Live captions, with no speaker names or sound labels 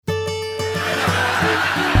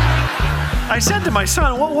I said to my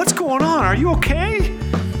son, what's going on? Are you okay?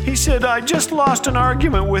 He said, I just lost an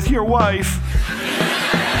argument with your wife.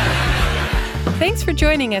 Thanks for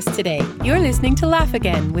joining us today. You're listening to Laugh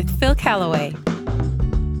Again with Phil Callaway.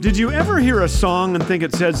 Did you ever hear a song and think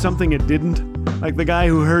it said something it didn't? Like the guy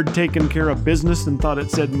who heard taking care of business and thought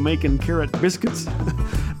it said making carrot biscuits?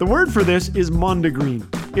 The word for this is mondegreen.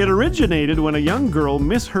 It originated when a young girl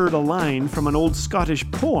misheard a line from an old Scottish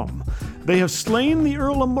poem. They have slain the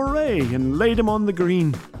Earl of Moray and laid him on the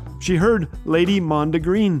green. She heard Lady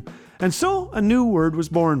Mondegreen, and so a new word was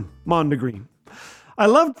born, mondegreen. I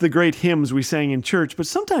loved the great hymns we sang in church, but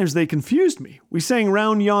sometimes they confused me. We sang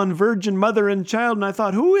Round Yon Virgin Mother and Child, and I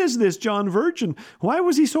thought, who is this John Virgin? Why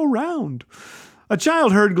was he so round? A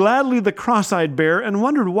child heard Gladly the Cross-Eyed Bear and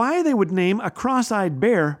wondered why they would name a cross-eyed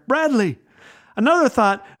bear Bradley. Another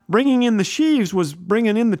thought bringing in the sheaves was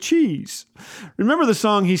bringing in the cheese. Remember the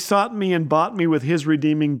song, He Sought Me and Bought Me with His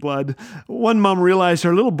Redeeming Blood? One mom realized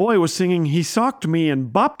her little boy was singing, He Socked Me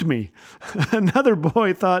and Bopped Me. Another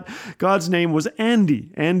boy thought God's name was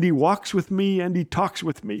Andy. Andy walks with me, Andy talks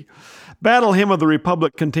with me. Battle Hymn of the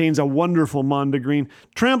Republic contains a wonderful mondegreen,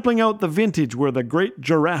 trampling out the vintage where the great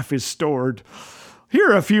giraffe is stored.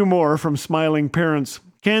 Here are a few more from smiling parents.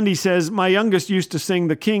 Candy says, my youngest used to sing,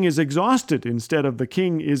 the king is exhausted instead of the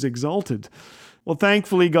king is exalted. Well,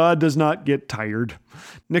 thankfully, God does not get tired.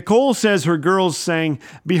 Nicole says her girls sang,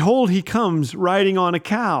 behold, he comes riding on a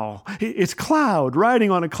cow. It's Cloud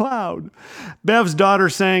riding on a cloud. Bev's daughter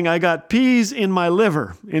sang, I got peas in my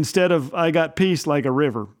liver instead of I got peace like a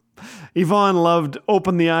river. Yvonne loved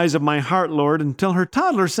Open the Eyes of My Heart, Lord, until her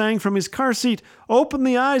toddler sang from his car seat, Open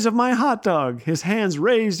the eyes of my hot dog, his hands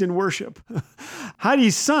raised in worship.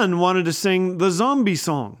 Heidi's son wanted to sing the zombie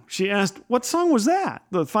song. She asked, what song was that?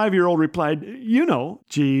 The 5-year-old replied, you know,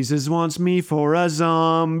 Jesus wants me for a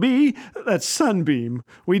zombie. That's Sunbeam.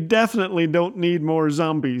 We definitely don't need more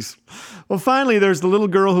zombies. Well, finally, there's the little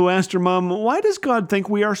girl who asked her mom, why does God think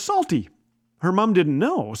we are salty? Her mom didn't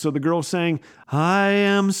know, so the girl sang, I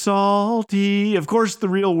am salty. Of course, the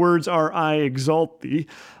real words are, I exalt thee,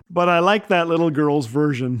 but I like that little girl's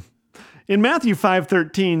version. In Matthew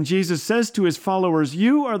 5:13, Jesus says to his followers,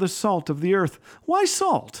 you are the salt of the earth. Why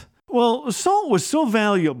salt? Well, salt was so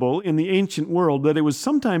valuable in the ancient world that it was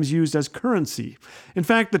sometimes used as currency. In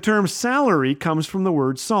fact, the term salary comes from the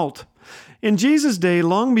word salt. In Jesus' day,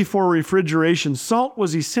 long before refrigeration, salt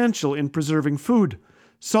was essential in preserving food.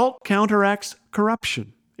 Salt counteracts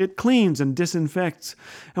corruption. It cleans and disinfects.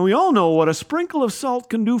 And we all know what a sprinkle of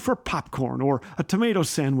salt can do for popcorn or a tomato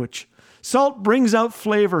sandwich. Salt brings out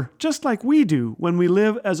flavor, just like we do when we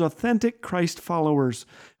live as authentic Christ followers,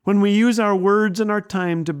 when we use our words and our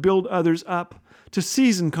time to build others up, to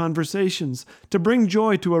season conversations, to bring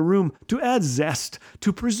joy to a room, to add zest,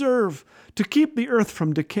 to preserve, to keep the earth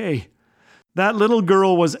from decay. That little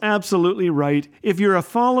girl was absolutely right. If you're a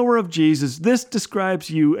follower of Jesus, this describes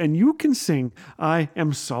you, and you can sing, I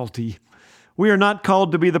am salty. We are not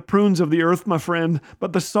called to be the prunes of the earth, my friend,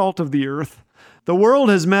 but the salt of the earth. The world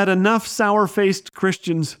has met enough sour-faced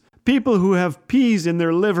Christians, people who have peas in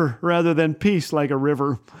their liver rather than peace like a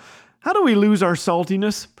river. How do we lose our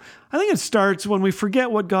saltiness? I think it starts when we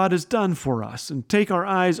forget what God has done for us and take our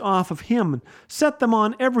eyes off of Him and set them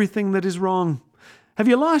on everything that is wrong. Have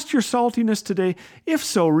you lost your saltiness today? If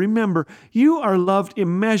so, remember, you are loved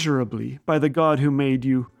immeasurably by the God who made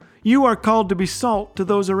you. You are called to be salt to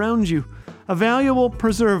those around you, a valuable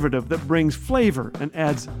preservative that brings flavor and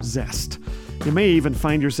adds zest. You may even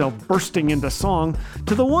find yourself bursting into song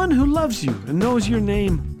to the one who loves you and knows your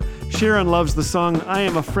name. Sharon loves the song, I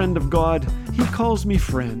am a friend of God, He calls me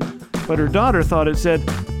friend. But her daughter thought it said,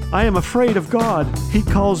 I am afraid of God, He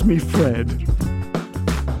calls me Fred.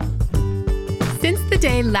 Since the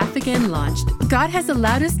day Laugh Again launched, God has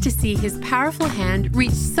allowed us to see His powerful hand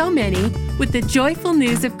reach so many with the joyful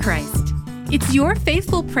news of Christ. It's your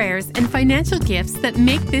faithful prayers and financial gifts that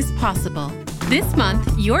make this possible. This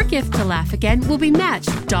month, your gift to Laugh Again will be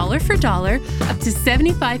matched dollar for dollar up to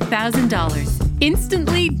 $75,000,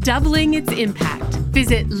 instantly doubling its impact.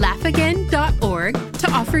 Visit laughagain.org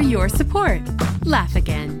to offer your support. Laugh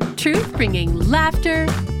Again, truth bringing laughter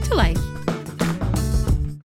to life.